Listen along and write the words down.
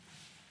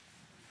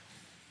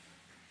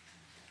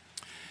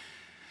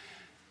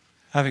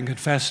Having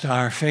confessed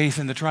our faith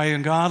in the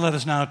triune God, let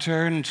us now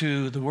turn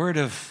to the word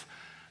of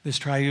this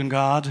triune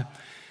God.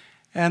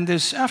 And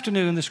this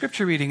afternoon, the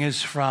scripture reading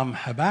is from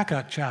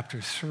Habakkuk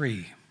chapter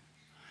 3.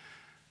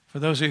 For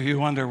those of you who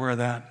wonder where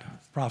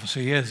that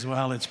prophecy is,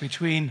 well, it's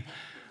between,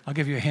 I'll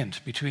give you a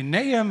hint, between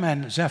Nahum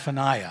and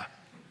Zephaniah.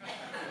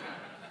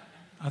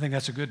 I think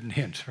that's a good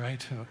hint,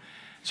 right?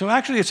 So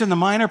actually, it's in the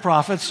minor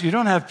prophets. You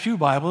don't have pew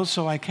Bibles,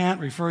 so I can't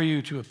refer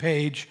you to a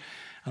page.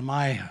 On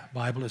my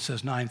Bible, it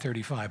says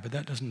 935, but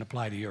that doesn't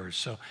apply to yours.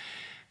 So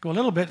go a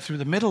little bit through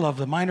the middle of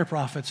the minor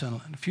prophets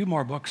and a few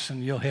more books,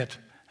 and you'll hit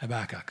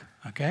Habakkuk,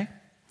 okay?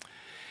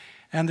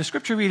 And the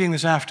scripture reading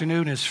this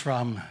afternoon is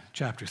from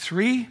chapter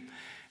 3,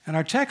 and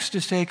our text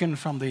is taken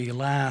from the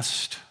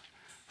last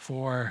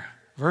 4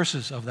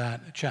 verses of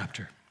that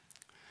chapter.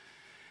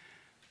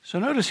 So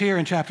notice here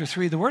in chapter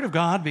 3, the word of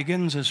God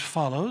begins as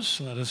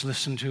follows. Let us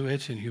listen to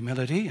it in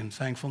humility and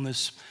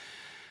thankfulness.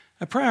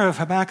 A prayer of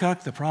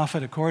Habakkuk the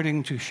prophet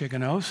according to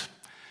Shigionoth.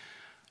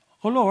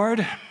 O Lord,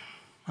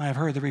 I have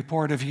heard the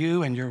report of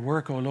you, and your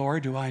work, O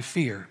Lord, do I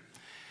fear.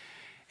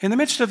 In the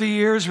midst of the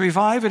years,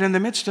 revive it. In the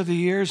midst of the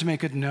years,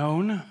 make it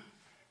known.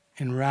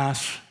 In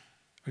wrath,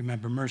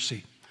 remember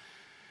mercy.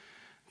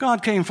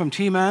 God came from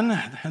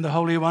Teman, and the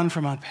Holy One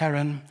from Mount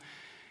Paran.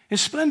 His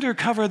splendor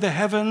covered the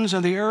heavens,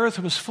 and the earth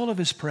was full of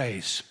his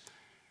praise.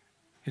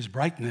 His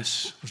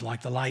brightness was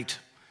like the light.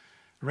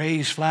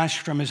 Rays flashed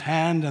from his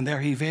hand, and there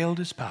he veiled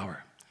his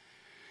power.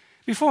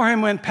 Before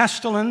him went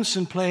pestilence,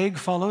 and plague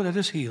followed at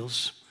his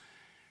heels.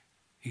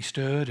 He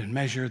stood and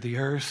measured the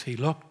earth. He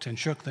looked and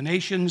shook the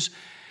nations.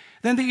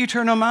 Then the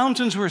eternal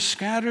mountains were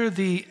scattered.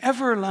 The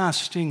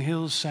everlasting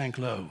hills sank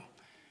low.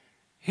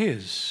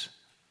 His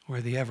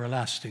were the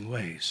everlasting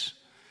ways.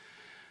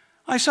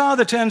 I saw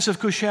the tents of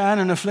Cushan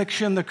in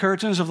affliction. The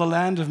curtains of the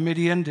land of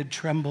Midian did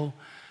tremble.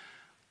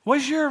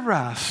 Was your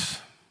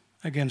wrath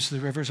against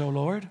the rivers, O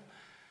Lord?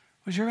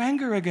 Was your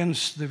anger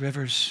against the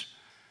rivers,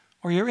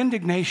 or your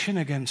indignation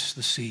against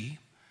the sea?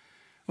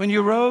 When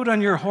you rode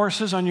on your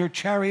horses, on your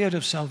chariot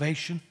of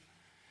salvation,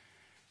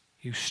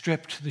 you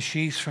stripped the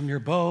sheath from your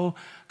bow,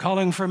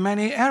 calling for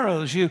many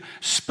arrows. You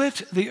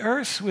split the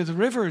earth with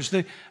rivers.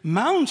 The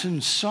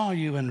mountains saw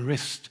you and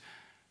writhed.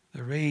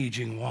 The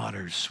raging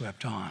waters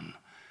swept on.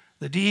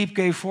 The deep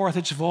gave forth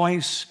its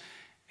voice.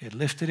 It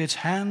lifted its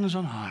hands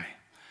on high.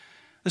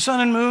 The sun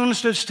and moon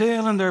stood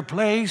still in their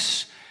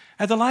place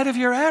at the light of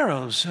your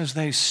arrows as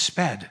they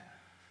sped,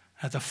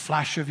 at the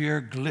flash of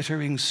your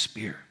glittering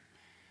spear.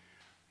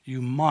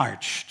 You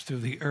marched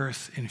through the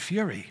earth in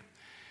fury.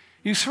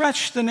 You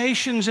threshed the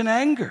nations in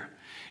anger.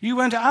 You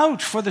went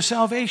out for the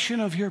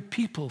salvation of your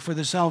people, for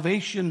the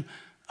salvation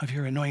of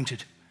your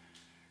anointed.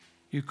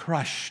 You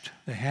crushed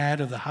the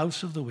head of the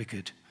house of the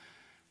wicked,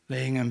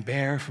 laying him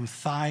bare from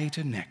thigh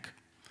to neck.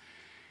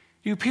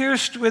 You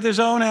pierced with his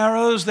own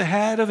arrows the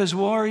head of his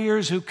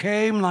warriors who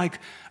came like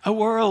a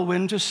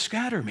whirlwind to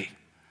scatter me,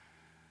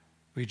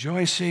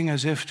 rejoicing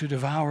as if to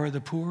devour the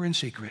poor in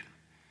secret.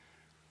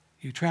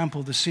 You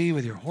trampled the sea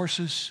with your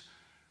horses,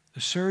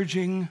 the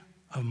surging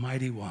of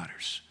mighty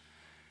waters.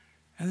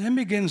 And then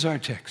begins our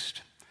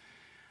text.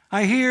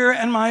 I hear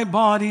and my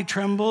body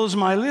trembles,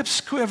 my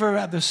lips quiver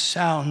at the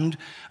sound.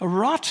 A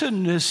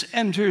rottenness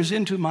enters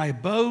into my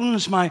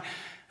bones, my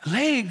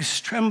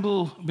legs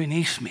tremble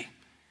beneath me.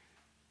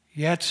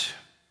 Yet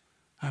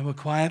I will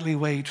quietly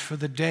wait for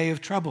the day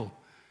of trouble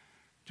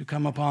to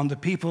come upon the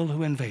people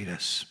who invade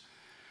us.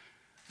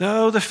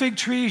 Though the fig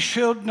tree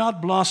should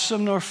not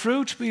blossom, nor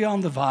fruit be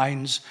on the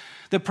vines,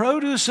 the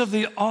produce of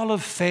the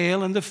olive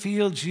fail, and the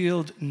fields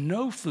yield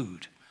no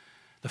food,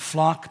 the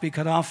flock be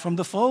cut off from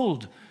the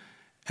fold,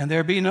 and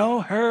there be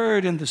no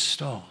herd in the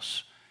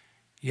stalls,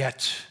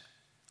 yet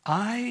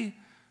I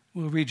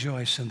will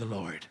rejoice in the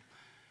Lord.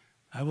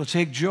 I will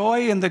take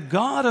joy in the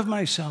God of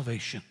my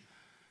salvation.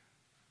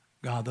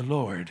 God the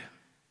Lord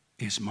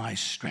is my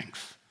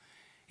strength.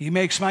 He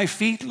makes my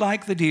feet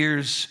like the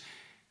deer's.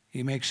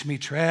 He makes me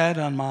tread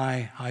on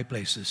my high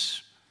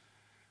places.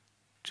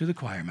 To the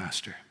choir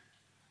master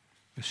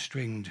with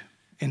stringed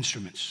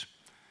instruments.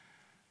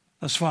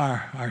 Thus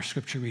far, our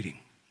scripture reading.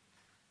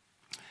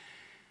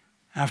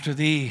 After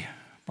the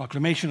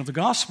proclamation of the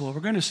gospel, we're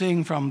going to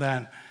sing from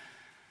that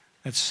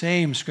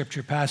same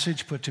scripture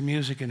passage put to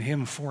music in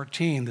hymn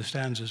 14, the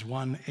stanzas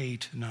 1,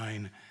 8,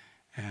 9,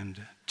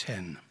 and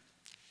 10.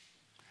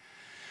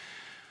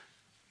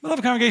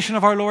 Beloved congregation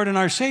of our Lord and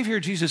our Savior,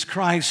 Jesus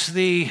Christ,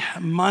 the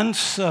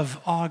month of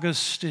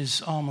August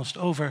is almost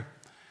over.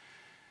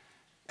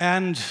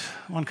 And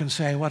one can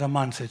say, what a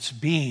month it's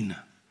been.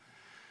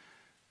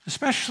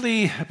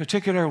 Especially a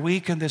particular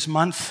week in this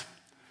month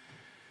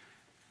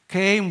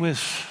came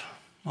with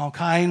all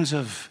kinds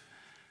of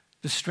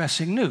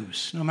distressing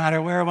news. No matter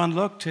where one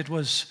looked, it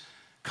was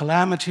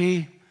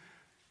calamity,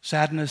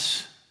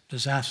 sadness,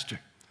 disaster.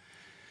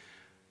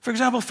 For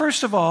example,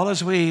 first of all,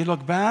 as we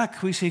look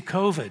back, we see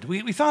COVID.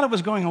 We thought it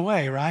was going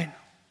away, right?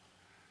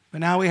 But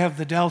now we have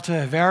the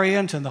Delta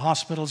variant, and the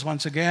hospitals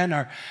once again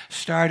are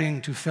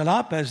starting to fill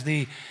up as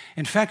the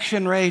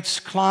infection rates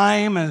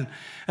climb, and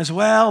as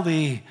well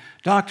the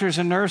doctors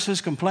and nurses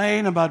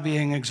complain about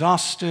being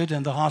exhausted,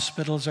 and the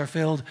hospitals are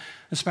filled,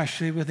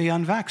 especially with the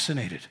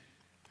unvaccinated.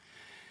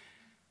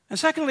 And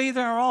secondly,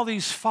 there are all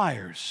these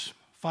fires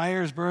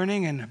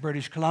burning in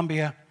British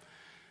Columbia,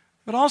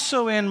 but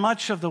also in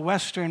much of the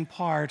western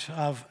part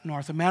of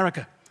North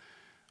America,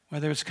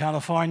 whether it's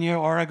California,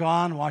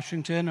 Oregon,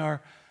 Washington,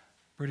 or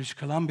British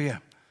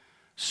Columbia.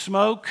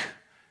 Smoke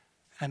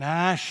and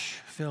ash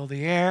fill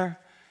the air.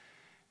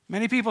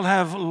 Many people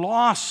have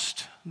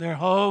lost their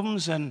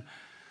homes and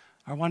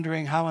are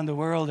wondering how in the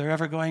world they're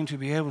ever going to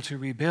be able to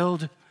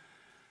rebuild.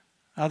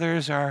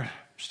 Others are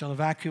still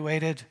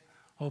evacuated,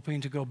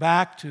 hoping to go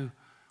back to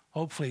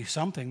hopefully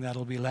something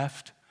that'll be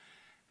left.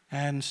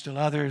 And still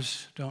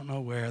others don't know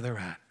where they're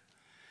at.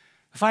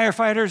 The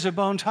firefighters are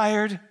bone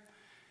tired.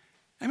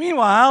 And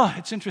meanwhile,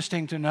 it's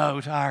interesting to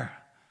note our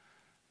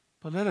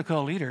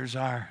political leaders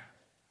are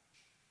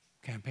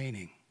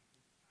campaigning.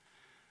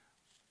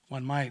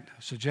 One might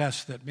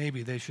suggest that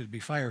maybe they should be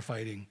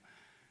firefighting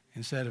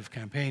instead of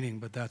campaigning,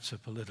 but that's a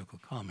political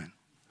comment.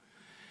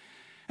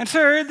 And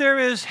third, there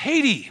is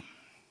Haiti.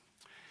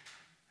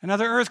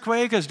 Another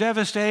earthquake has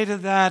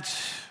devastated that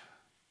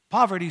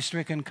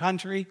poverty-stricken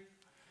country.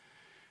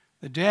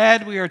 The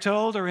dead, we are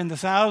told, are in the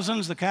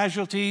thousands. The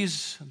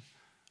casualties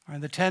are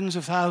in the tens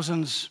of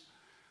thousands.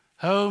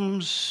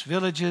 Homes,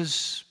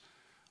 villages,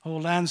 whole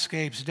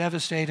landscapes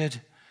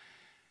devastated.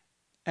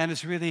 And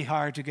it's really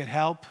hard to get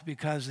help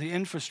because the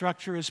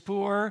infrastructure is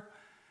poor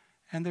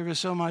and there is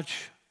so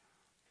much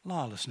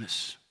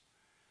lawlessness.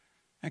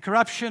 And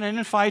corruption and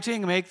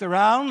infighting make the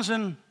rounds,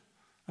 and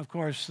of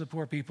course the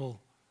poor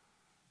people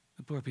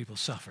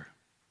suffer.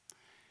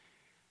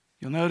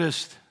 You'll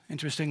notice,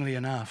 interestingly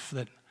enough,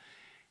 that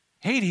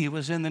Haiti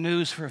was in the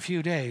news for a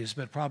few days,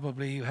 but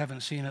probably you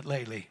haven't seen it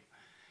lately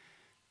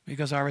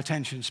because our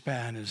attention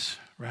span is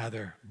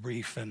rather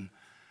brief and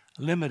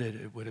limited,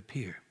 it would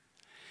appear.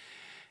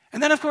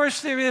 And then, of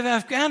course, there is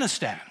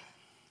Afghanistan.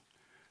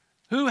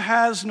 Who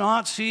has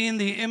not seen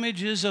the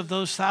images of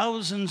those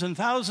thousands and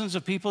thousands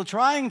of people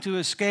trying to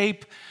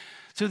escape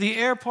to the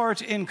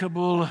airport in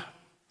Kabul,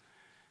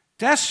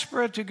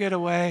 desperate to get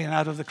away and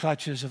out of the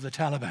clutches of the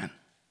Taliban?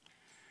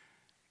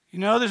 You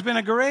know, there's been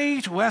a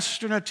great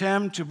Western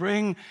attempt to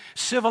bring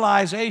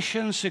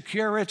civilization,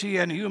 security,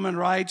 and human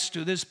rights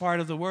to this part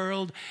of the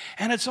world,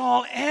 and it's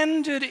all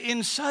ended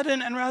in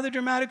sudden and rather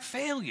dramatic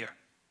failure.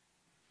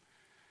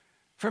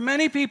 For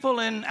many people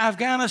in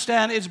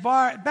Afghanistan, it's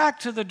back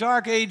to the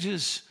dark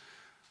ages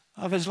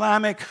of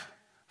Islamic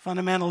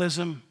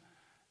fundamentalism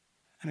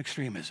and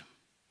extremism.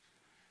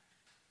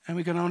 And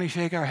we can only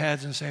shake our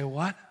heads and say,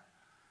 what?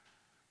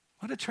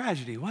 What a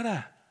tragedy, what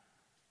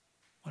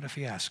a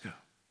fiasco.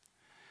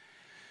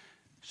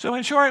 So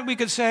in short, we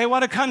could say,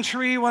 what a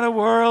country, what a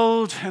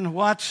world, and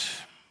what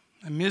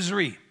a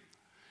misery.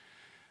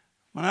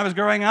 When I was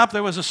growing up,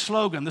 there was a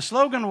slogan. The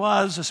slogan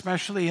was,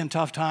 especially in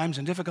tough times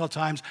and difficult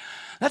times,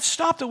 let's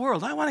stop the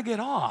world. I want to get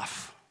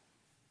off.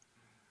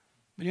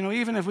 But you know,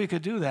 even if we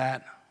could do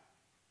that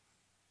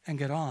and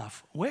get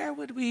off, where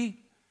would we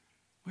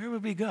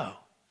go?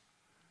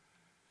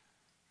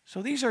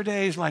 So these are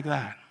days like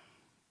that.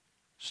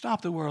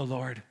 Stop the world,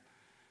 Lord.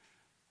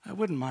 I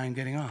wouldn't mind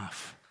getting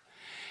off.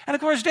 And of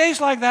course,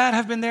 days like that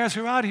have been there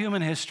throughout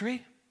human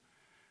history.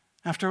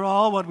 After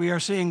all, what we are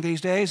seeing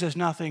these days is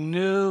nothing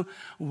new.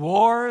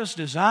 Wars,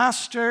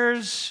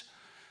 disasters,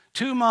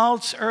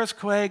 tumults,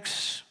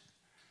 earthquakes,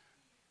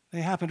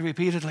 they happened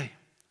repeatedly.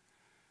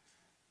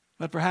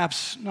 But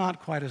perhaps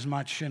not quite as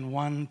much in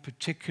one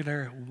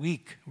particular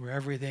week where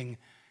everything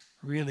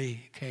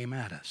really came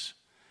at us.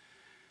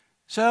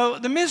 So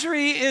the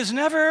misery is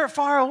never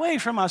far away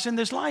from us in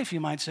this life, you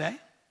might say.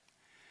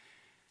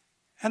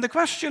 And the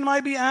question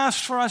might be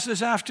asked for us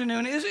this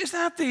afternoon, is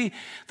that the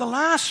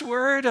last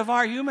word of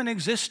our human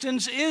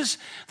existence? Is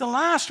the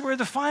last word,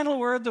 the final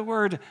word, the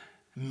word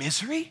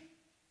misery?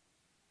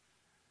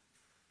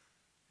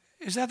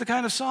 Is that the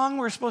kind of song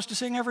we're supposed to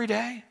sing every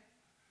day?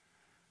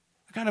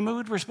 The kind of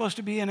mood we're supposed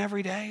to be in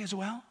every day as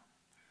well?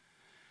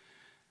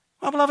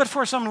 Well, beloved,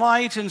 for some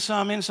light and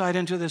some insight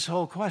into this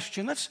whole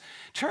question, let's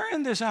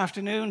turn this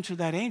afternoon to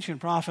that ancient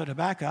prophet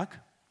Habakkuk,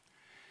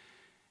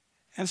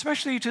 and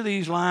especially to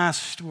these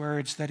last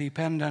words that he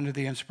penned under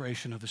the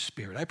inspiration of the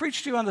Spirit. I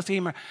preached to you on the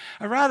theme,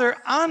 a rather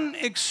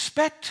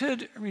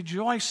unexpected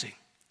rejoicing.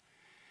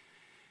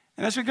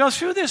 And as we go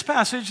through this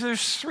passage,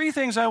 there's three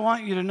things I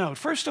want you to note.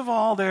 First of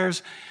all,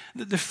 there's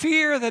the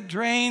fear that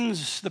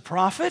drains the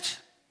prophet.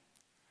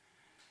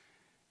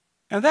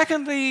 And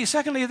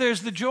secondly,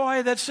 there's the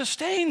joy that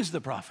sustains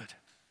the prophet.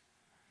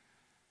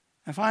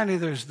 And finally,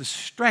 there's the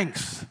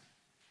strength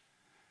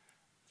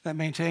that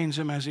maintains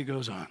him as he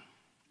goes on.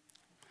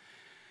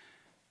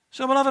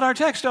 So, beloved, our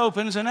text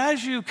opens, and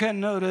as you can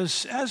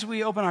notice, as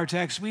we open our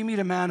text, we meet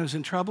a man who's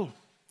in trouble.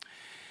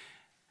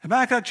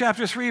 Habakkuk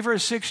chapter 3,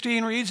 verse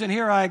 16 reads, and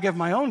here I give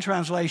my own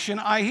translation,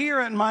 I hear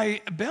and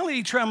my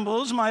belly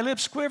trembles, my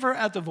lips quiver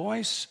at the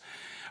voice.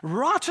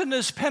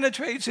 Rottenness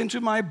penetrates into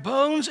my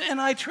bones,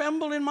 and I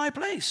tremble in my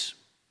place.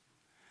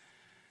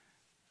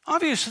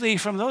 Obviously,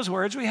 from those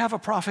words, we have a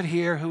prophet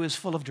here who is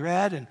full of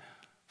dread and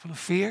full of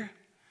fear.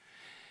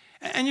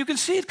 And you can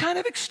see it kind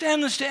of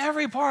extends to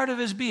every part of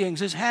his being,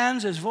 his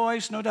hands, his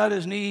voice, no doubt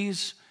his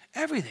knees,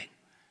 everything.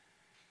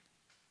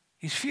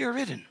 He's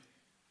fear-ridden.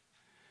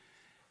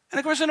 And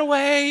of course, in a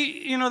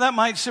way, that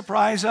might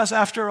surprise us.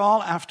 After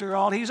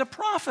all, he's a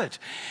prophet.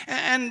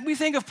 And we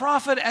think of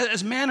prophet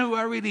as men who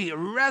are really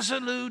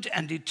resolute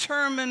and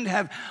determined,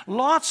 have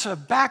lots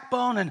of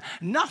backbone, and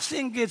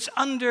nothing gets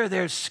under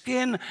their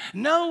skin.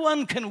 No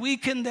one can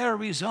weaken their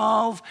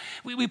resolve.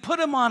 We put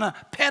them on a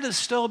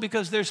pedestal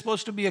because they're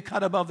supposed to be a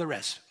cut above the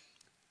rest.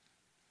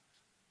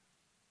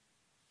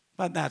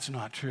 But that's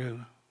not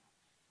true.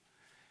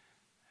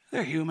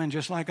 They're human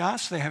just like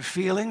us. They have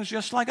feelings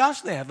just like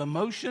us. They have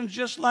emotions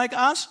just like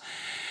us.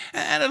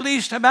 And at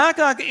least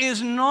Habakkuk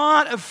is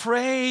not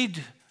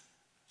afraid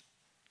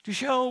to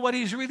show what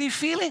he's really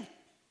feeling.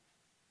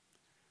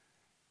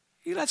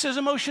 He lets his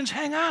emotions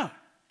hang out.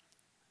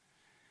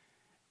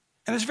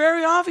 And it's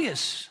very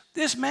obvious.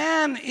 This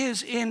man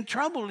is in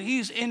trouble.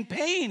 He's in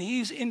pain.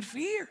 He's in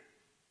fear.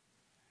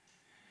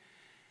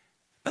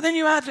 But then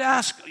you have to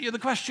ask the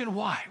question,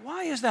 why?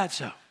 Why is that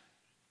so?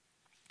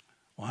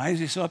 Why is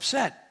he so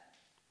upset?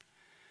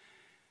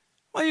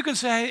 Well, you can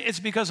say it's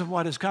because of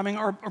what is coming,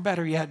 or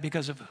better yet,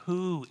 because of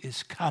who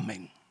is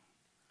coming.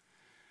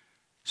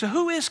 So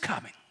who is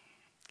coming?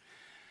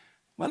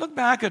 Well, look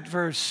back at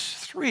verse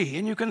 3,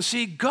 and you can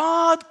see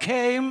God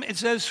came, it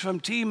says, from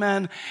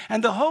Teman,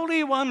 and the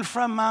Holy One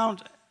from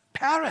Mount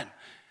Paran.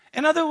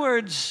 In other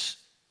words,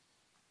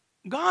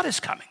 God is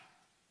coming.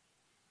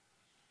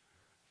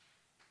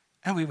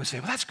 And we would say,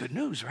 well, that's good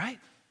news, right?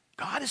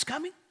 God is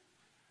coming?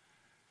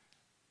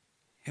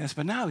 Yes,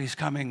 but now he's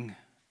coming,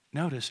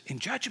 notice, in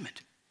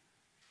judgment.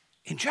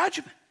 In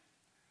judgment.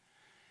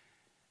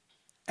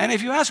 And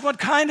if you ask what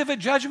kind of a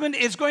judgment,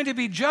 it's going to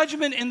be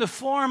judgment in the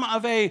form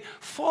of a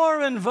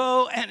foreign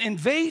foe, an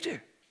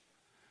invader.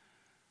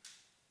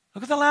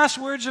 Look at the last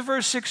words of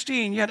verse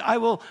 16. Yet I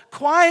will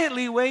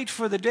quietly wait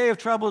for the day of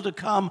trouble to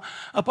come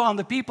upon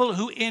the people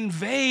who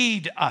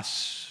invade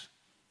us.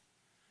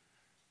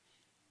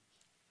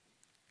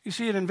 You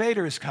see, an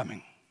invader is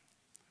coming.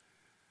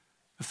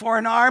 A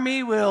foreign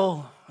army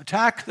will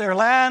attack their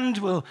land,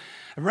 will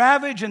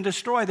ravage and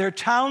destroy their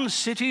towns,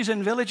 cities,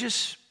 and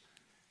villages,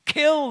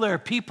 kill their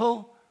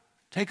people,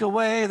 take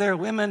away their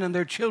women and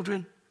their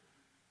children.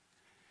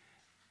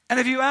 And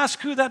if you ask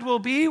who that will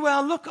be,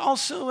 well, look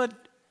also at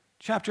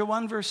chapter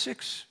 1, verse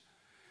 6,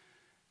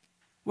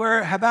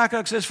 where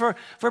Habakkuk says, For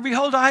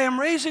behold, I am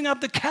raising up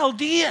the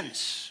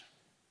Chaldeans,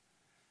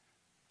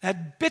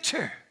 that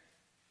bitter,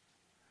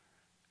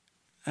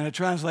 and it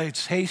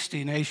translates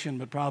hasty nation,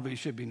 but probably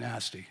should be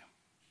nasty.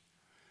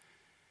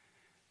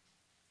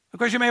 Of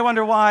course, you may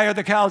wonder, why are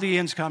the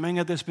Chaldeans coming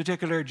at this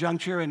particular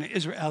juncture in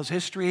Israel's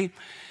history?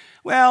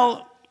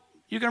 Well,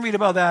 you can read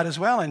about that as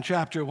well in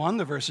chapter 1,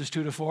 the verses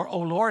 2 to 4. O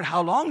Lord,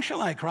 how long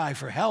shall I cry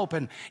for help,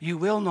 and you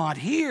will not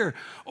hear?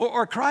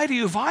 Or cry to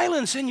you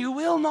violence, and you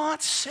will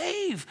not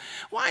save?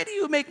 Why do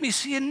you make me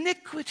see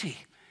iniquity?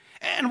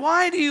 And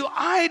why do you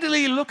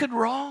idly look at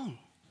wrong?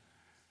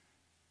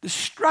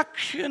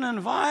 Destruction and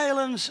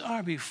violence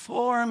are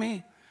before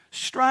me.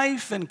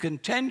 Strife and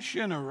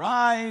contention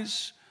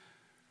arise.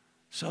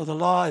 So the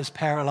law is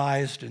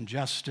paralyzed and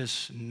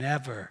justice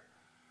never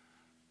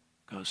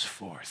goes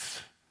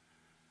forth.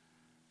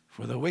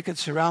 For the wicked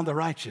surround the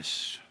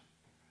righteous,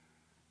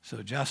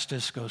 so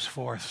justice goes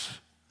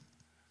forth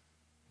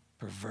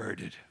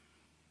perverted.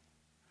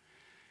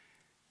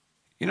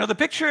 The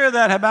picture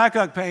that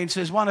Habakkuk paints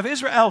is one of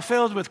Israel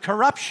filled with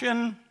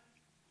corruption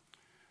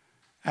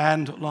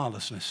and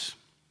lawlessness.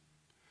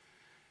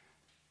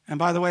 And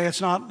by the way,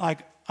 it's not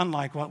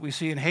unlike what we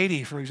see in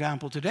Haiti, for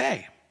example,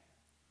 today.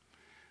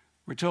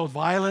 We're told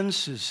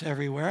violence is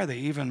everywhere. They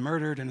even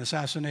murdered and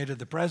assassinated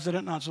the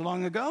president not so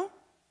long ago.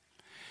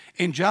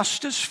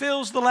 Injustice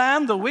fills the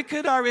land. The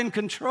wicked are in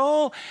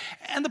control,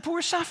 and the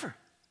poor suffer.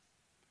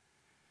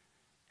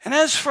 And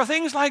as for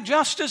things like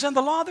justice and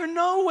the law, they're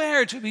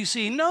nowhere to be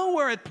seen,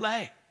 nowhere at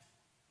play.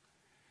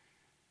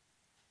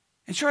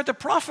 In short, the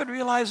prophet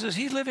realizes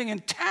he's living in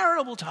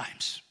terrible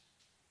times.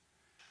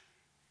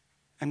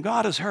 And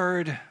God has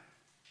heard,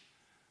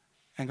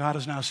 and God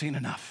has now seen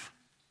enough.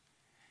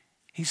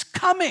 He's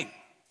coming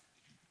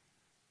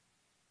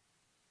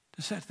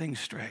to set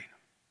things straight.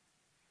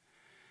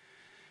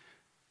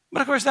 But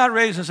of course, that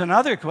raises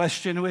another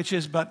question, which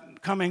is,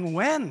 but coming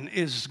when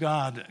is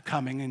God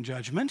coming in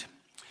judgment?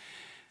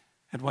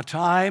 At what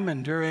time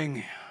and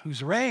during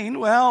whose reign?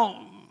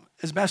 Well,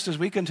 as best as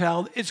we can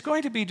tell, it's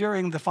going to be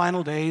during the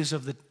final days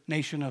of the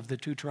nation of the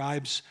two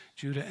tribes,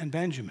 Judah and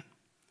Benjamin.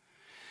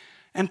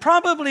 And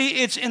probably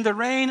it's in the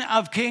reign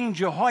of King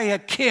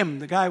Jehoiakim,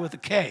 the guy with the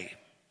K.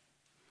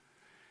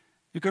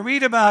 You can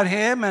read about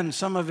him and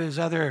some of his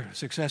other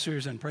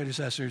successors and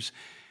predecessors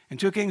in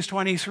 2 Kings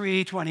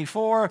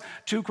 23:24,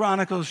 2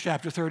 Chronicles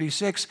chapter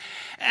 36.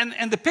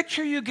 And the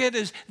picture you get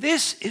is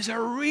this is a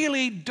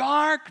really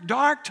dark,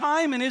 dark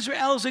time in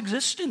Israel's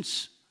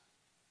existence.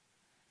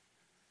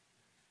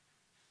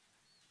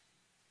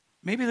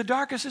 Maybe the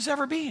darkest it's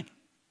ever been.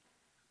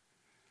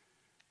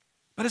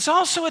 But it's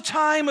also a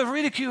time of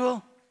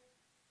ridicule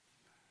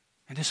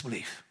and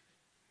disbelief.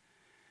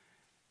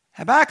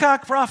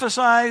 Habakkuk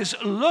prophesies,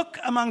 "Look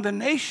among the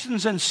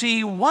nations and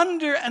see,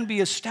 wonder and be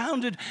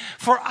astounded,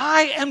 for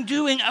I am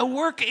doing a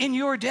work in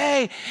your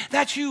day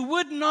that you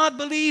would not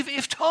believe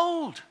if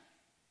told.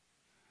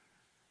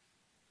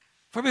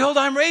 For behold,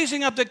 I'm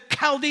raising up the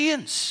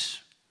Chaldeans,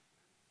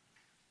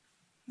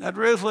 that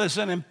ruthless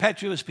and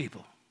impetuous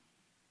people."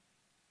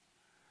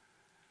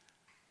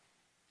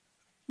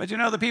 But you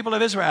know, the people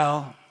of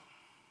Israel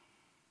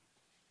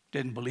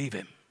didn't believe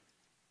him.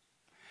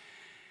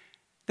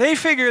 They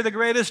figured the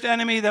greatest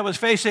enemy that was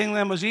facing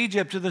them was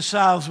Egypt to the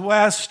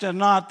southwest and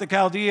not the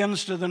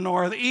Chaldeans to the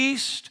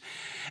northeast.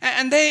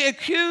 And they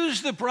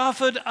accused the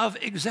prophet of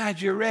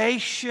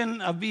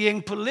exaggeration, of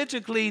being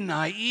politically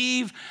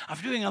naive,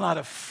 of doing a lot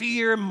of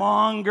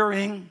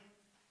fear-mongering.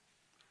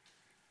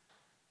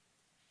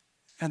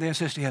 And they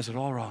insist he has it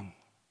all wrong.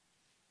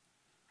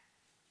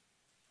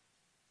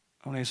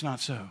 Only it's not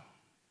so.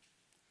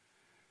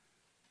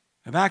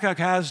 Habakkuk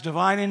has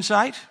divine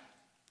insight,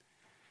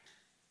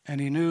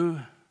 and he knew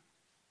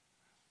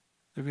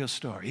the real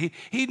story.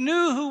 He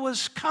knew who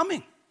was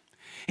coming.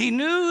 He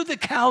knew the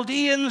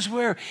Chaldeans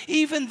were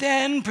even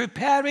then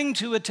preparing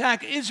to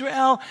attack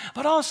Israel,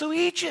 but also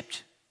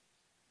Egypt,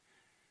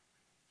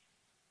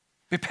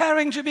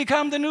 preparing to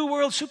become the new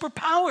world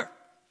superpower.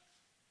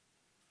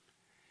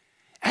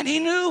 And he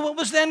knew what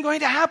was then going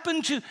to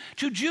happen to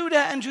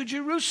Judah and to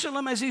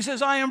Jerusalem, as he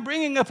says, "I am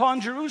bringing upon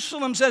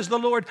Jerusalem, says the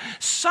Lord,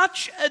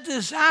 such a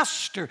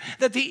disaster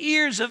that the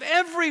ears of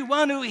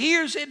everyone who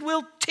hears it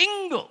will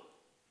tingle.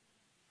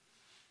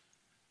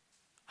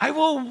 I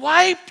will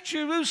wipe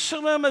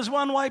Jerusalem as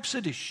one wipes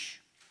a dish.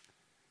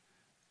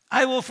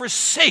 I will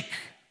forsake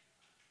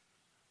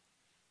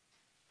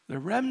the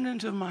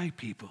remnant of my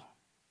people."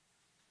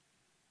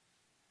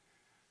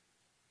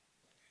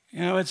 You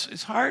know,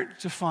 it's hard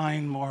to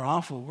find more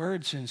awful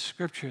words in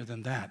Scripture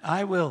than that.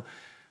 I will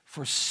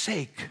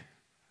forsake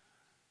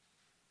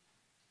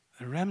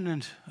the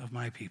remnant of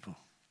my people.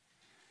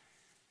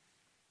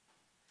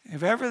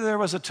 If ever there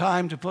was a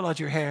time to pull out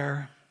your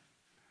hair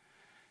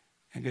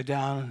and go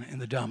down in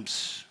the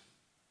dumps,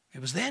 it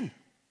was then.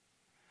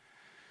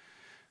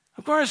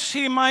 Of course,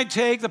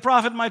 the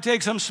prophet might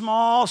take some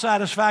small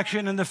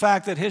satisfaction in the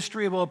fact that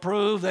history will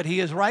prove that he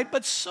is right,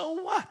 but so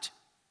what?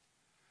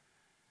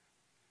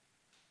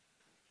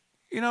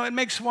 You know, it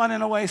makes one,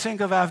 in a way,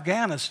 think of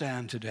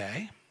Afghanistan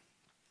today.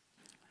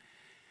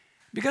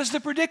 Because the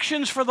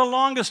predictions for the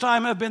longest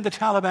time have been the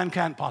Taliban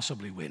can't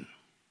possibly win.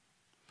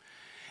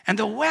 And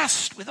the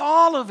West, with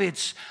all of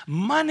its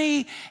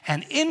money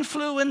and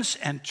influence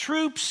and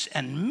troops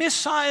and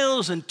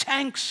missiles and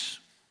tanks,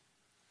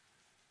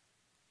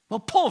 will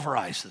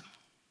pulverize them.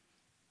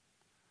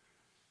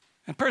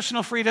 And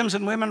personal freedoms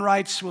and women's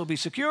rights will be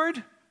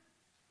secured,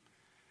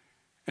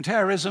 and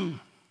terrorism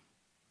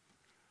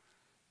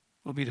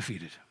will be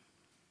defeated.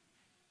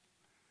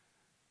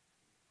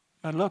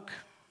 But look,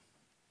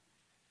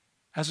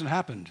 hasn't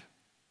happened,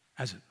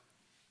 has it?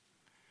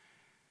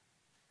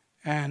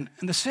 And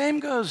the same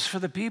goes for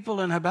the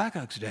people in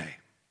Habakkuk's day.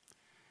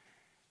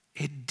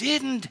 It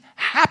didn't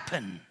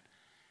happen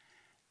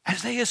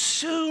as they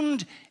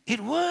assumed it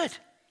would.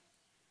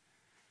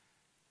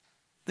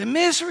 The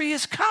misery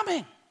is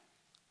coming.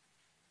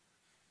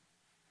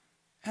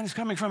 And it's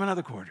coming from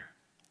another quarter.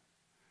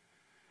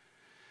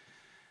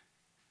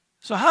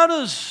 So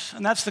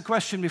and that's the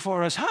question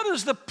before us, how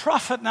does the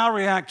prophet now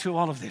react to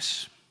all of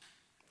this?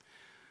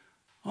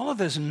 All of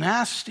this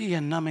nasty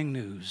and numbing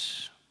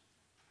news.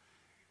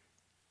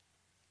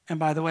 And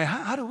by the way,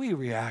 how do we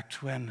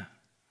react when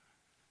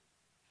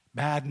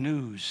bad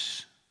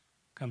news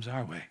comes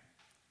our way?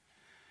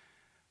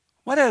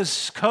 What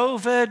has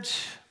COVID,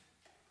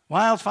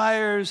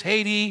 wildfires,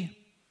 Haiti,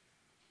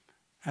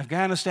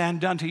 Afghanistan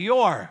done to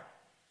your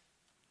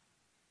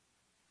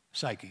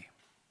psyche?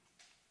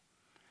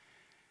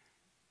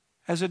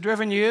 Has it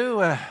driven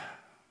you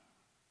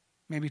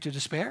maybe to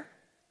despair?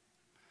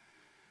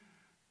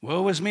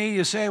 Woe is me,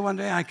 you say one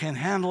day, I can't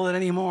handle it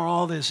anymore,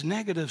 all this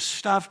negative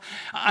stuff.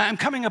 I'm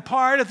coming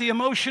apart at the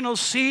emotional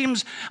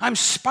seams. I'm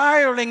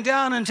spiraling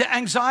down into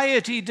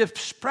anxiety,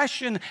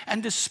 depression,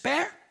 and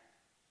despair.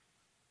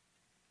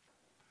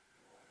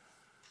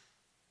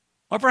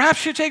 Or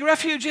perhaps you take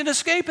refuge in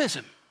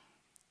escapism.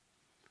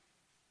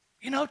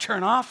 You know,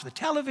 turn off the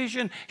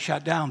television,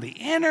 shut down the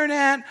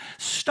internet,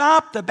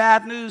 stop the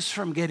bad news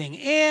from getting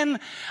in.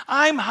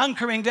 I'm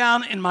hunkering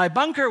down in my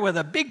bunker with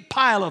a big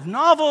pile of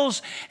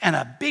novels and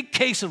a big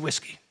case of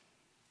whiskey.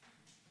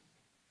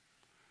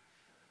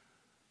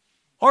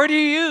 Or do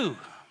you?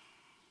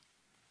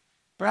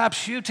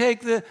 Perhaps you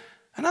take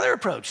another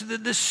approach,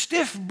 the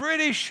stiff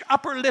British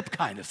upper lip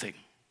kind of thing.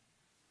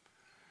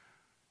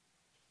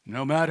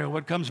 No matter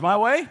what comes my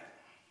way,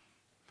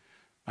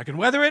 I can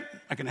weather it.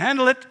 I can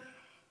handle it.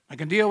 I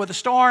can deal with the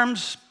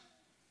storms.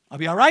 I'll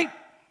be all right.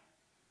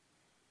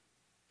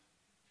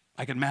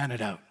 I can man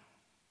it out.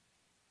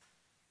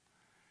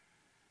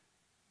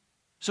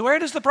 So where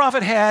does the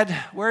prophet head?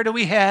 Where do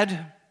we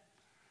head?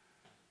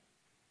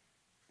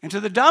 Into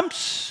the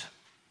dumps?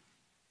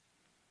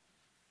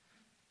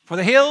 For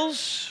the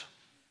hills?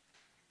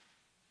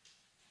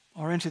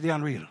 Or into the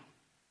unreal?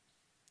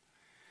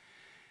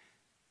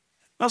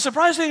 Well,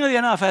 surprisingly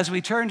enough, as we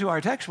turn to our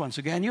text once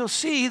again, you'll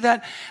see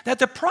that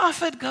the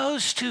prophet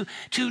goes to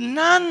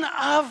none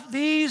of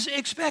these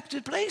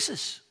expected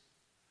places.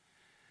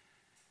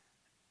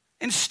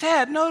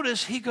 Instead,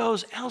 notice he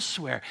goes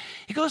elsewhere.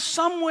 He goes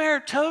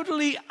somewhere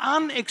totally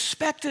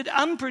unexpected,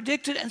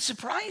 unpredicted, and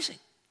surprising.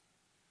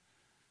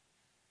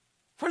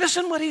 For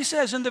listen what he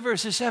says in the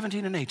verses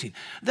 17 and 18.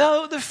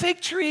 Though the fig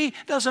tree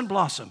doesn't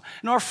blossom,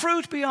 nor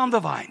fruit be on the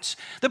vines,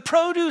 the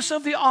produce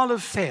of the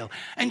olive fail,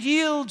 and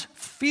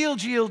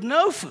fields yield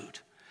no food,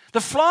 the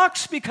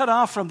flocks be cut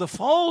off from the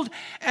fold,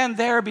 and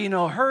there be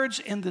no herds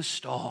in the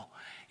stall.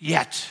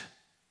 Yet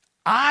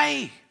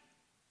I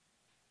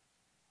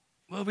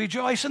will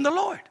rejoice in the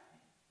Lord.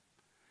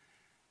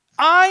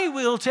 I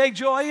will take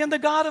joy in the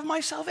God of my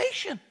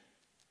salvation.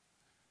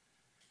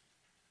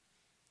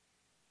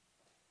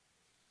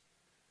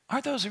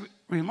 Aren't those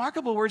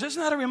remarkable words?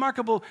 Isn't that a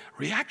remarkable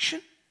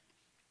reaction?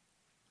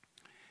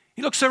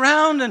 He looks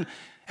around and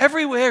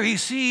everywhere he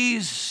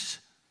sees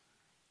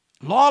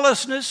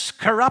lawlessness,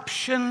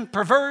 corruption,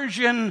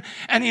 perversion,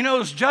 and he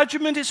knows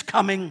judgment is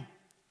coming.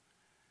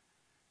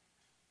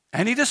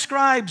 And he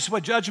describes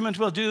what judgment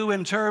will do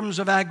in terms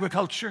of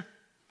agriculture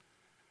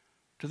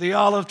to the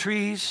olive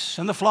trees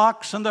and the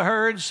flocks and the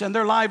herds and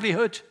their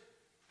livelihood.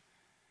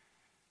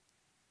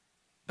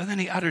 But then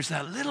he utters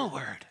that little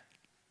word.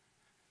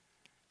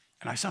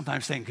 And I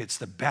sometimes think it's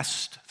the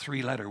best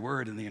three-letter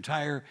word in the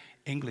entire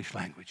English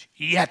language.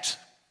 Yet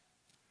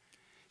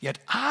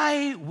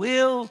I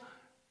will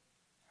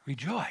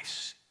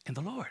rejoice in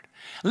the Lord.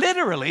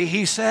 Literally,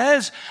 he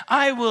says,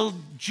 I will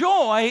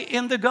joy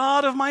in the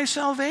God of my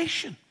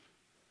salvation.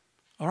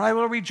 Or I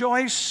will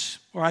rejoice,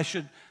 or I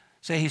should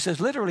say, he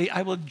says literally,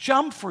 I will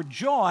jump for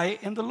joy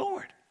in the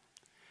Lord.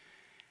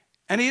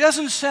 And he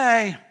doesn't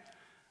say,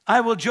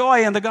 I will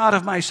joy in the God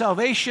of my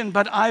salvation,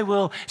 but I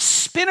will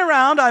spin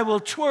around, I will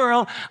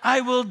twirl,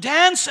 I will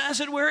dance, as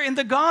it were, in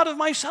the God of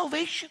my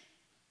salvation.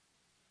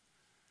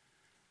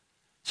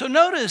 So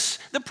notice,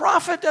 the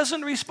prophet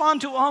doesn't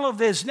respond to all of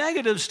this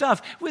negative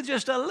stuff with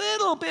just a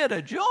little bit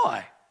of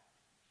joy.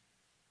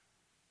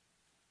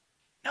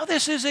 No,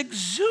 this is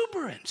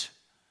exuberant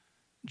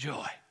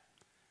joy.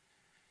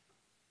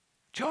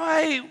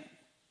 Joy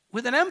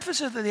with an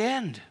emphasis at the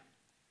end.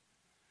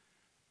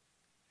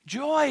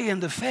 Joy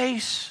in the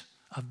face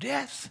of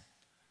death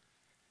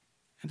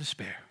and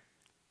despair.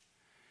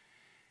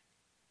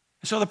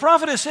 So the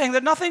prophet is saying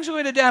that nothing's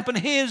going to dampen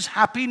his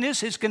happiness,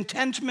 his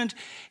contentment,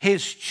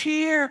 his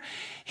cheer.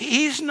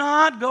 He's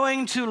not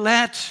going to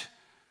let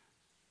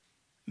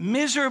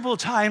miserable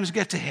times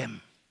get to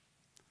him.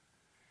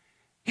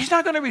 He's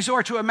not going to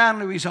resort to a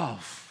manly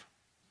resolve.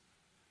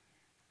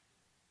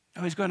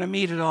 No, he's going to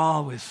meet it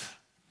all with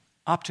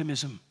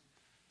optimism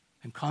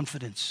and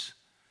confidence.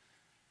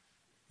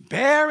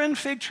 Barren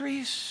fig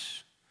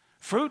trees,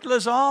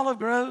 fruitless olive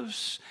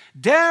groves,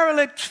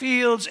 derelict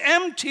fields,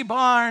 empty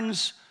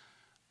barns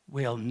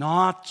will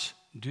not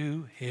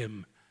do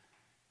him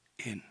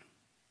in.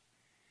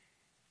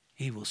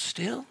 He will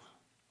still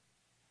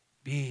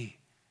be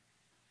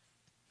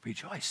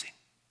rejoicing.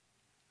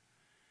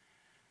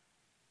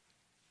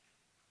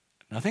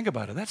 Now think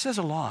about it. That says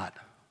a lot.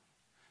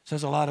 It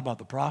says a lot about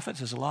the prophet. It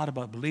says a lot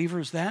about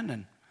believers then.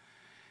 And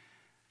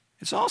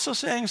it's also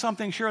saying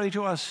something surely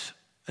to us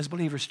as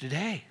believers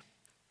today.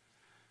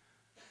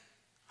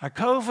 Are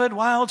COVID,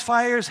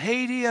 wildfires,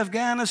 Haiti,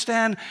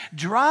 Afghanistan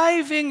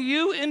driving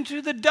you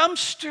into the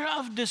dumpster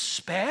of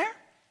despair?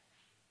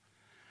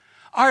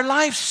 Are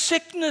life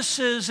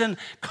sicknesses and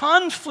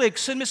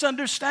conflicts and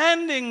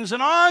misunderstandings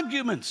and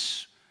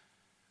arguments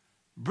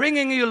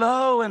bringing you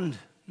low and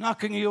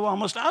knocking you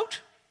almost out?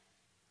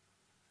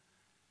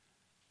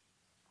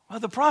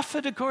 Well, the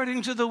prophet,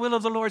 according to the will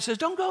of the Lord, says,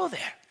 don't go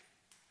there.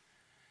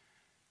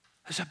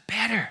 There's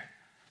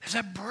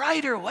a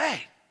brighter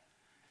way.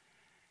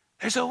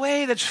 There's a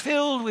way that's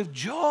filled with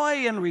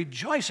joy and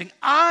rejoicing.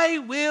 I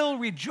will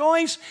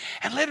rejoice.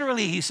 And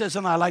literally, he says,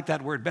 and I like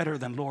that word better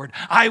than Lord,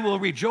 I will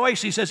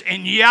rejoice, he says,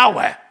 in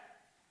Yahweh.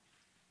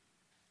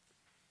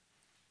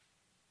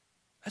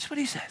 That's what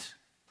he says.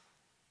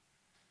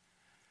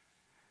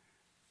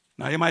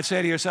 Now, you might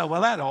say to yourself,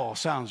 well, that all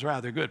sounds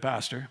rather good,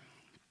 Pastor.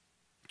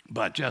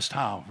 But just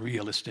how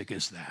realistic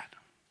is that?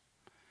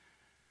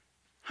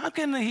 How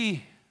can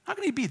he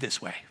be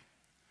this way?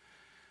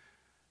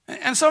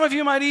 And some of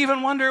you might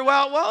even wonder,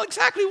 well,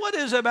 exactly what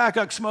is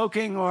Habakkuk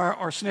smoking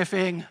or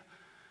sniffing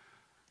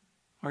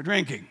or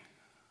drinking?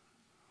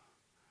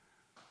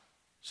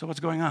 So what's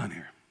going on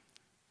here?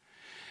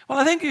 Well,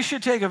 I think you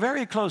should take a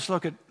very close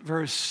look at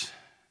verse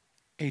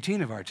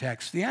 18 of our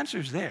text. The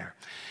answer's there.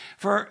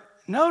 For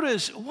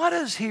notice, what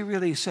does he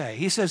really say?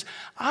 He says,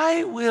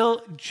 I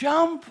will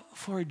jump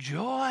for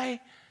joy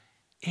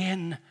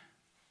in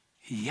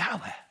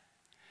Yahweh.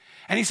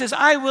 And he says,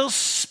 I will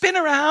spin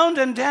around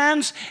and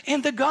dance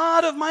in the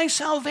God of my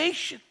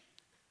salvation.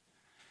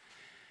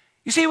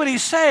 You see, what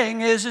he's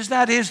saying is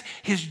that his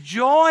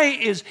joy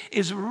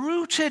is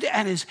rooted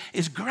and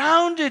is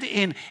grounded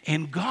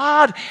in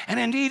God, and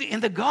indeed in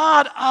the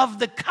God of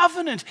the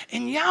covenant,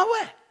 in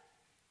Yahweh.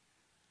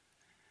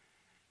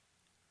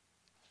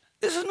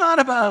 This is not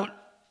about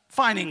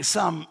finding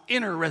some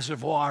inner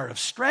reservoir of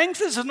strength.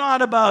 This is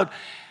not about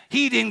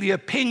heeding the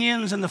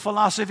opinions and the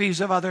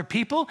philosophies of other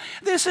people.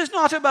 This is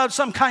not about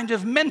some kind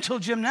of mental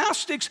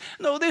gymnastics.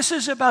 No, this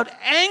is about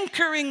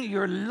anchoring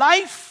your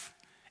life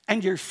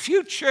and your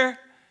future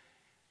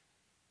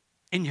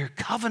in your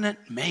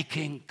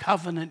covenant-making,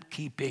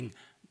 covenant-keeping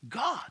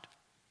God.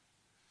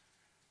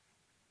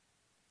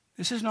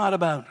 This is not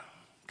about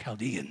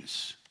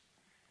Chaldeans.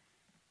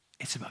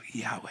 It's about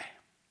Yahweh.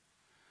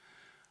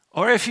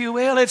 Or if you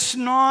will, it's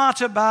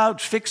not about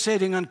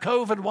fixating on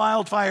COVID,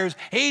 wildfires,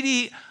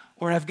 Haiti,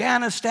 or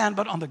Afghanistan,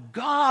 but on the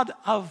God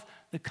of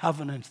the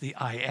covenant, the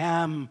I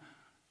am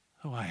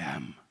who I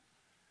am,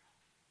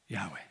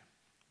 Yahweh.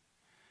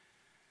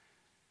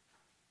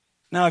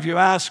 Now, if you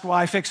ask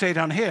why fixate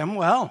on him,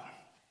 well,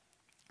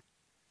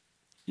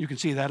 you can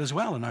see that as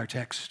well in our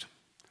text.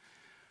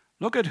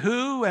 Look at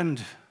who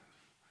and,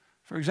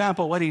 for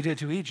example, what he did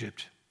to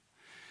Egypt.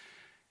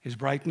 His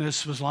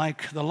brightness was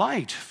like the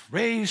light.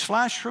 Rays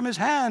flashed from his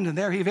hand, and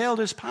there he veiled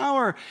his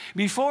power.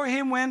 Before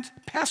him went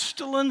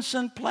pestilence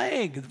and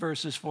plague,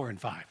 verses 4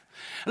 and 5.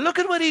 Look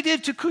at what he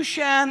did to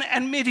Cushan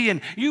and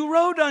Midian. You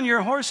rode on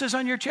your horses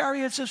on your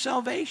chariots of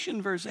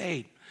salvation, verse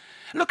 8.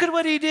 Look at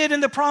what he did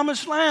in the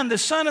promised land. The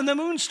sun and the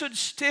moon stood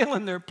still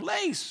in their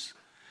place.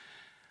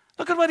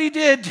 Look at what he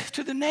did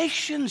to the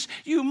nations.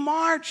 You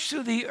marched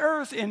through the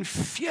earth in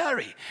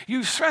fury.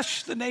 You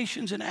threshed the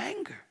nations in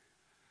anger.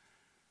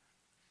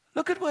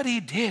 Look at what he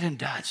did and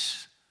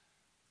does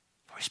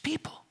for his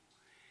people.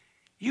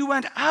 You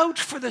went out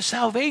for the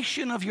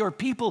salvation of your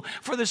people,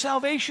 for the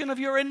salvation of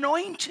your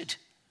anointed.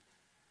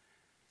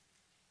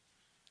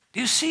 Do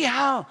you see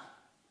how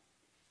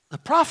the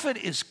prophet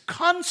is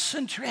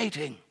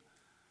concentrating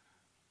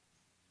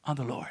on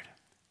the Lord?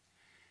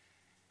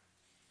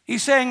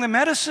 He's saying the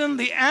medicine,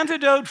 the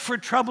antidote for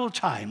troubled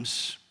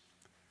times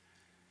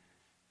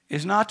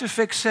is not to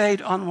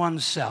fixate on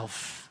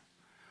oneself,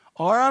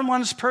 or on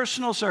one's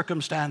personal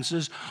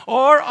circumstances,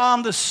 or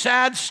on the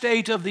sad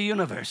state of the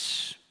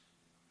universe,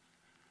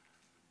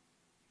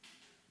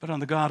 but on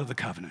the God of the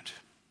covenant.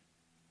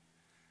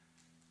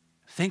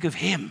 Think of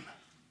him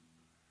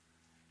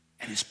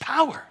and his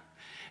power.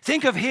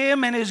 Think of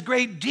him and his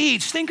great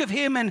deeds. Think of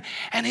him and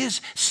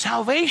his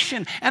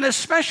salvation. And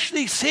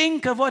especially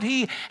think of what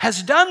he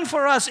has done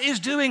for us, is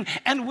doing,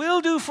 and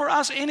will do for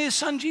us in his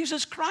Son,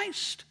 Jesus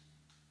Christ.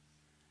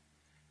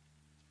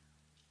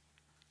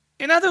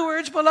 In other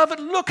words, beloved,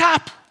 look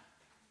up.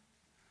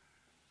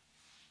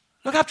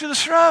 Look up to the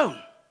throne.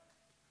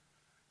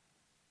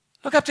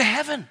 Look up to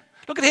heaven.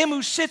 Look at him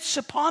who sits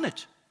upon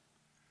it.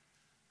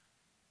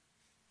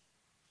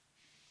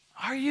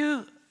 Are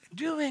you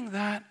doing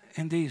that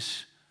in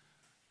these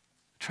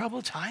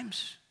troubled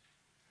times?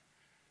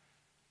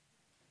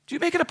 Do you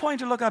make it a point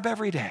to look up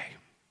every day?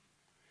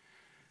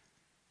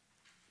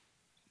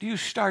 Do you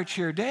start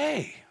your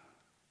day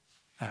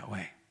that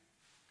way?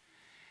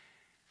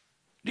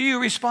 Do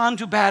you respond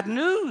to bad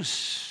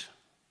news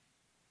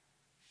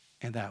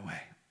in that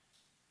way?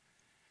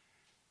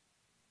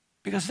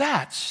 Because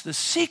that's the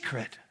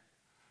secret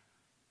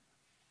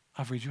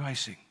of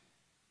rejoicing.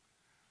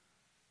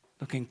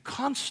 Looking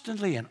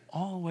constantly and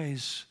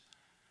always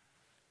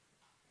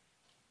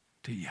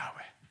to Yahweh.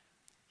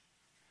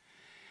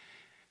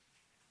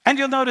 And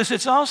you'll notice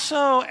it's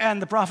also,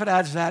 and the prophet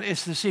adds that,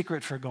 it's the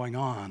secret for going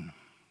on.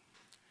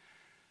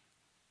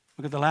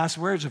 Look at the last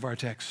words of our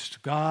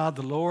text. God,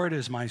 the Lord,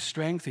 is my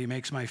strength. He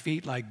makes my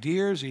feet like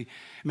deer's. He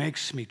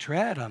makes me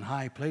tread on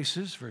high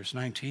places, verse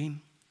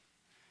 19.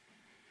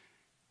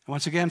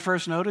 Once again,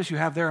 first notice you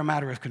have there a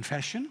matter of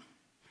confession.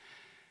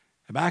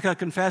 Habakkuk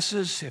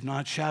confesses, if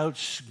not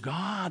shouts,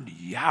 God,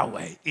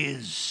 Yahweh,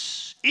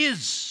 is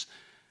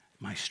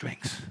my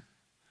strength.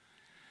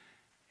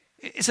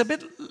 It's a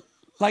bit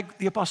like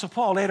the Apostle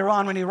Paul later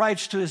on when he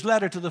writes to his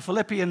letter to the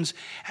Philippians,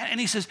 and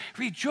he says,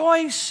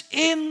 rejoice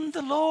in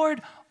the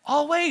Lord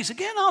always.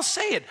 Again, I'll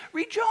say it,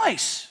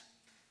 rejoice.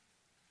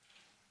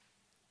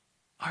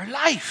 Our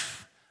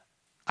life,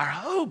 our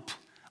hope,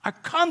 our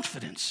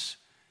confidence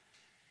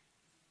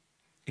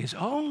is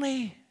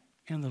only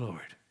in the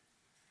Lord.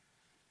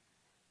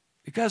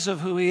 Because of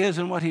who he is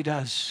and what he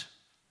does,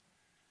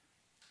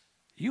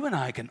 you and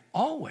I can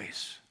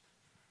always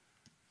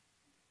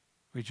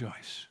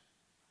rejoice.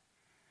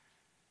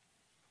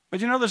 But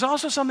you know, there's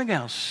also something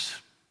else.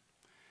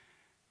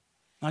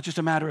 Not just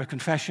a matter of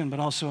confession, but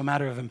also a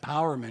matter of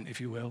empowerment,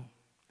 if you will.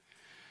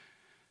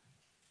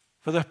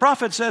 For the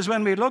prophet says,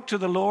 when we look to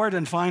the Lord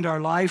and find our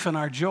life and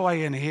our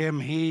joy in him,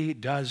 he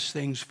does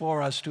things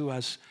for us, to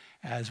us,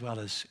 as well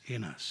as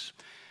in us.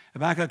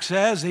 Habakkuk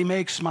says, he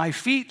makes my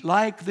feet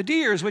like the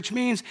deer's, which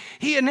means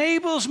he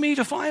enables me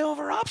to fly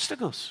over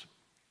obstacles.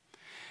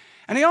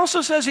 And he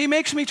also says he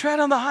makes me tread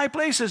on the high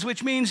places,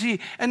 which means he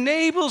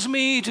enables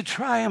me to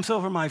triumph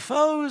over my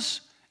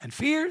foes and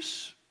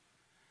fears.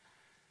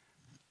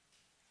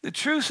 The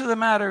truth of the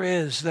matter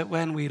is that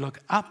when we look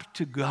up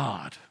to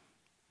God,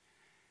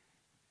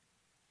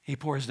 he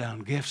pours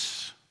down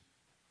gifts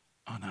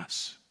on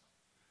us.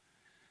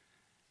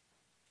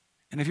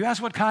 And if you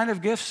ask what kind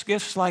of gifts,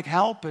 gifts like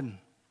help and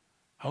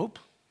hope,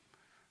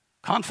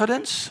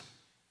 confidence,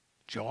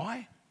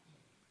 joy,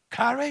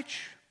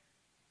 courage,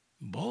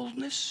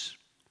 boldness.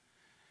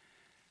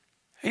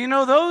 You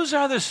know, those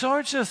are the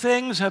sorts of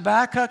things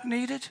Habakkuk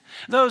needed.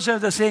 Those are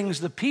the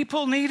things the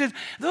people needed.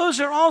 Those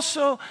are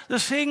also the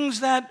things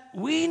that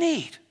we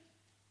need.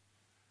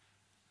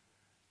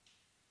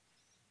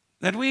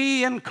 That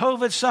we and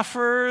COVID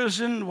sufferers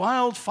and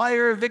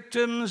wildfire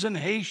victims and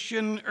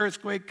Haitian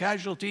earthquake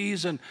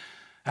casualties and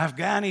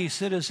Afghani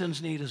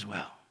citizens need as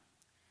well.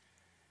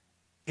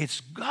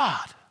 It's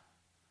God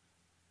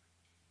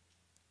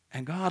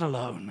and God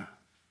alone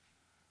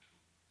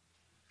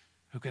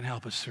who can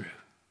help us through.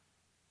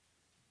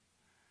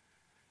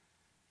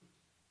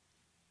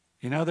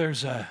 You know,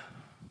 there's a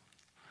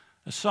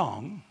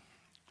song.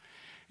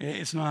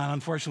 It's not,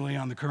 unfortunately,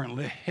 on the current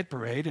hit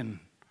parade in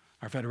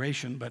our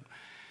federation, but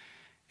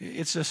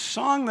it's a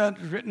song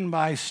that's written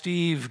by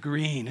Steve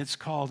Green. It's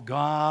called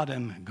God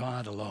and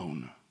God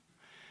Alone.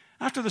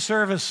 After the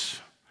service,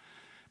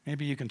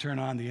 maybe you can turn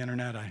on the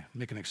internet, I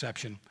make an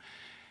exception,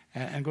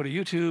 and go to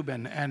YouTube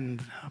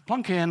and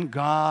plunk in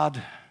God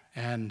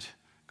and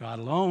God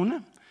Alone.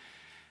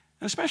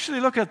 And especially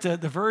look at the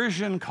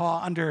version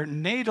called under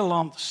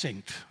Nederland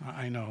Zingt.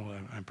 I know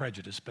I'm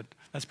prejudiced, but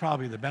that's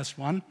probably the best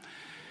one.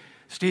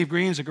 Steve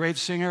Green's a great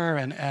singer,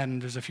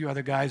 and there's a few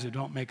other guys who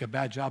don't make a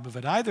bad job of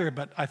it either,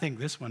 but I think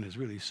this one is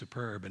really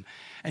superb.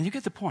 And you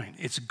get the point.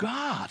 It's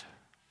God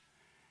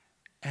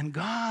and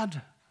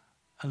God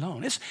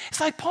alone. It's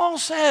like Paul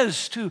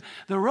says to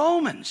the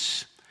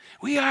Romans,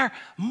 we are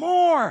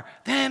more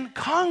than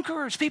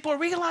conquerors. People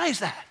realize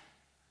that.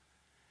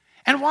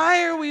 And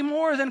why are we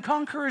more than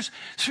conquerors?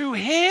 Through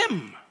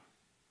him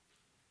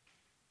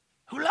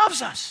who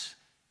loves us.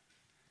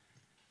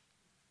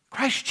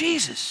 Christ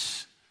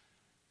Jesus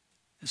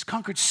has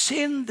conquered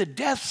sin, the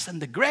death,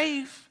 and the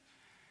grave.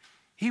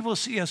 He will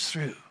see us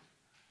through.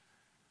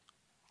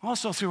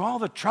 Also through all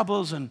the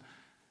troubles and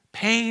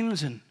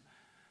pains and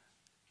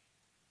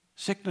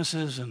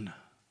sicknesses and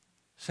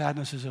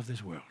sadnesses of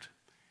this world.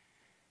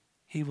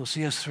 He will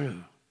see us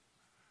through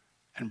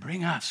and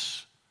bring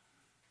us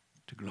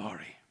to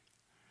glory.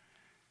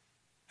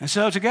 And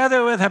so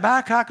together with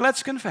Habakkuk,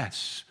 let's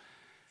confess,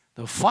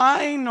 though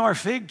vine nor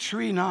fig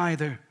tree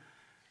neither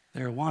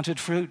their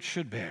wanted fruit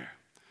should bear,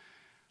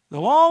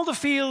 though all the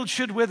fields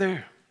should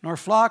wither, nor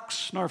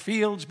flocks nor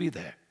fields be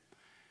there,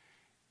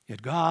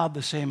 yet God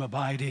the same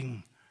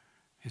abiding,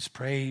 his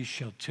praise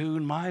shall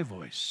tune my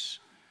voice,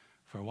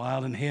 for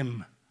while in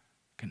him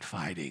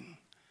confiding,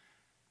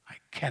 I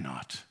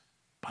cannot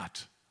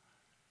but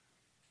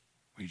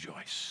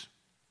rejoice.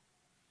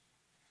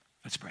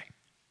 Let's pray.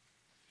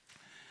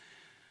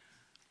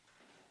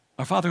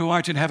 Our Father who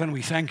art in heaven,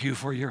 we thank you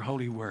for your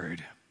holy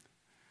word.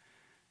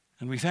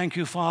 And we thank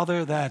you,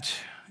 Father, that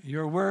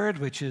your word,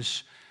 which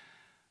is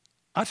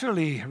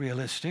utterly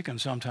realistic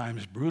and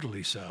sometimes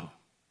brutally so,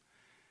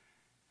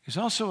 is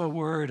also a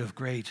word of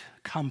great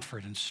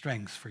comfort and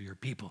strength for your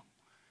people.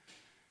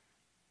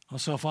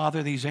 Also,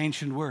 Father, these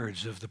ancient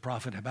words of the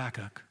prophet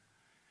Habakkuk,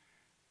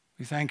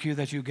 we thank you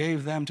that you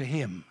gave them to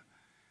him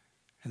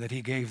and that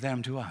he gave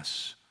them to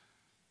us,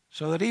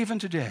 so that even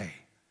today,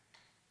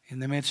 in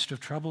the midst of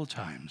troubled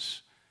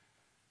times,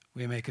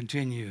 we may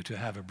continue to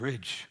have a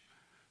bridge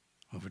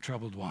over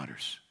troubled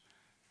waters.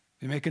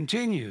 We may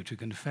continue to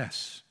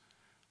confess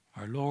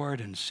our Lord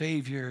and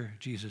Savior,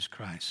 Jesus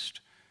Christ,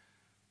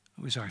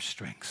 who is our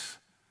strength.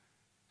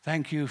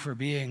 Thank you for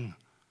being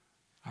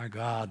our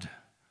God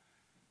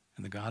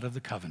and the God of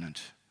the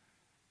covenant.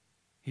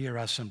 Hear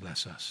us and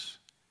bless us.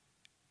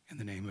 In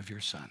the name of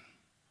your Son.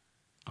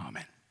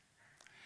 Amen.